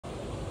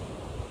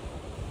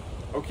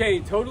Okay,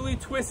 totally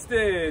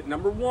twisted.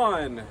 Number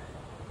one,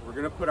 we're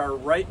gonna put our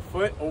right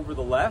foot over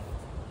the left.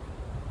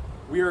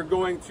 We are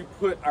going to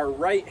put our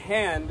right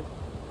hand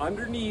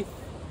underneath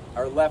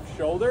our left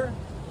shoulder.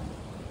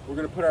 We're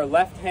gonna put our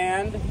left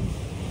hand,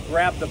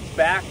 grab the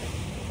back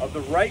of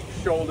the right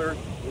shoulder.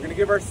 We're gonna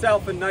give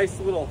ourselves a nice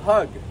little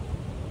hug,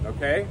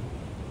 okay?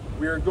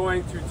 We are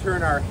going to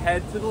turn our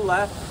head to the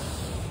left,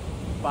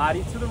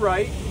 body to the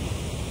right.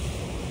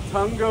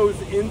 Tongue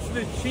goes into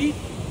the cheek.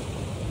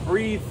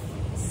 Breathe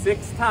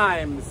 6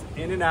 times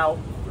in and out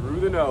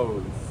through the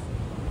nose.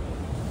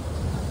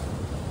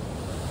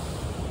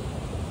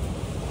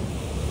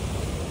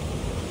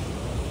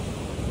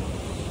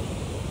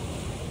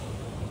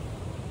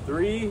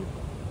 Three,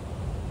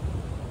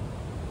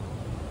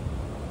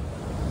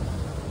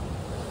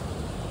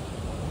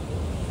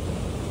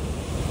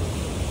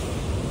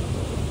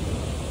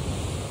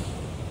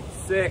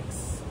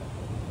 6.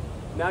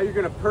 Now you're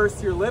going to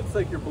purse your lips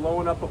like you're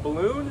blowing up a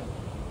balloon.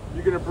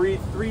 You're going to breathe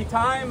 3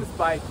 times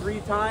by 3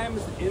 times,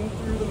 in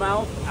through the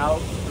mouth, out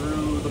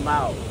through the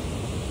mouth.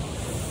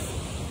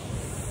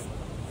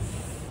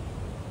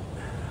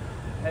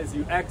 As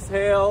you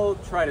exhale,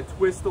 try to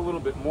twist a little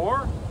bit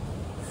more.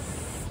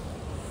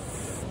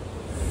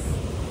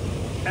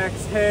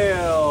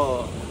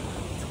 Exhale,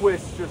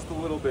 twist just a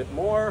little bit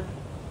more.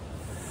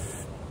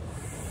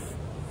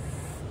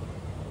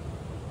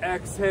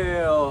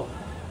 Exhale,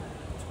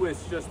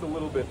 twist just a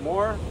little bit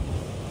more.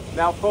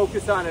 Now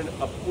focus on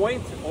a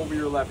point over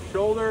your left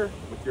shoulder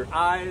with your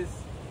eyes.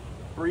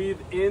 Breathe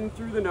in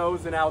through the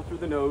nose and out through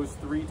the nose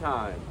 3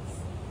 times.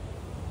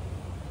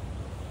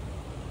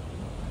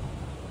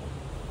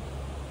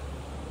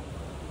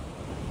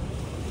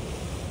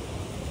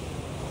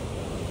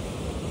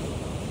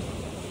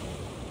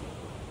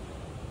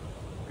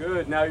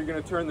 Good, now you're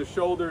going to turn the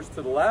shoulders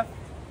to the left.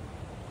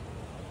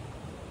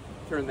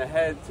 Turn the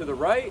head to the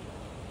right.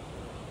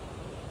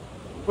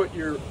 Put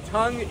your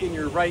tongue in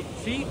your right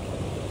cheek.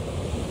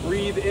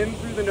 Breathe in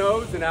through the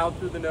nose and out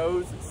through the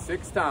nose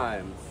 6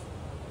 times.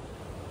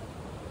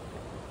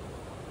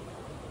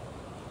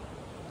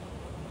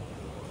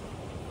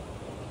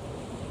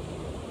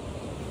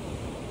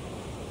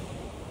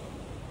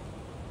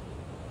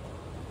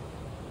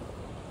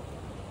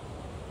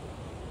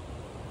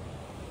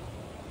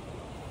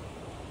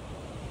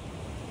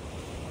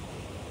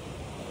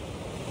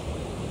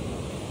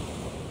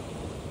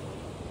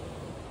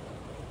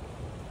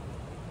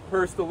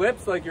 Purse the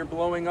lips like you're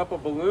blowing up a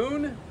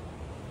balloon.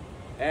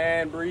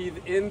 And breathe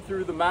in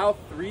through the mouth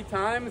 3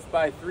 times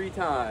by 3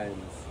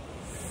 times.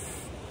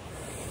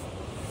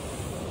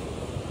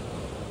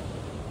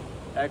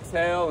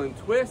 Exhale and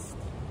twist.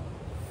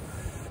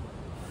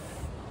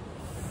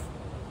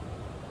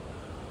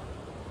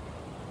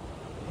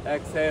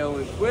 Exhale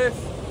and twist.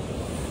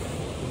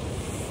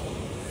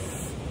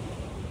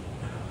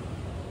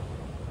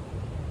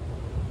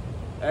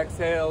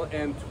 Exhale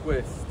and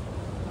twist.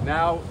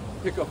 Now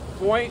pick a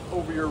point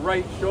over your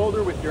right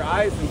shoulder with your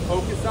eyes and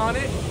focus on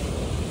it.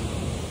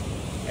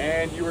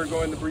 And you are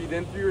going to breathe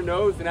in through your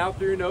nose and out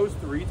through your nose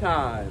 3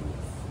 times.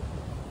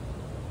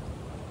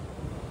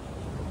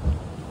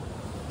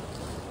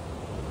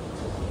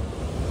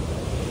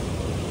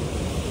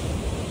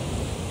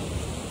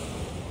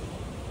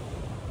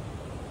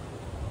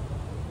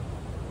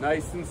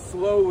 Nice and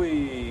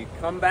slowly,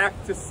 come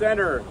back to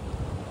center.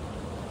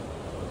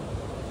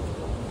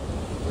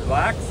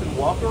 Relax and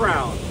walk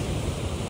around.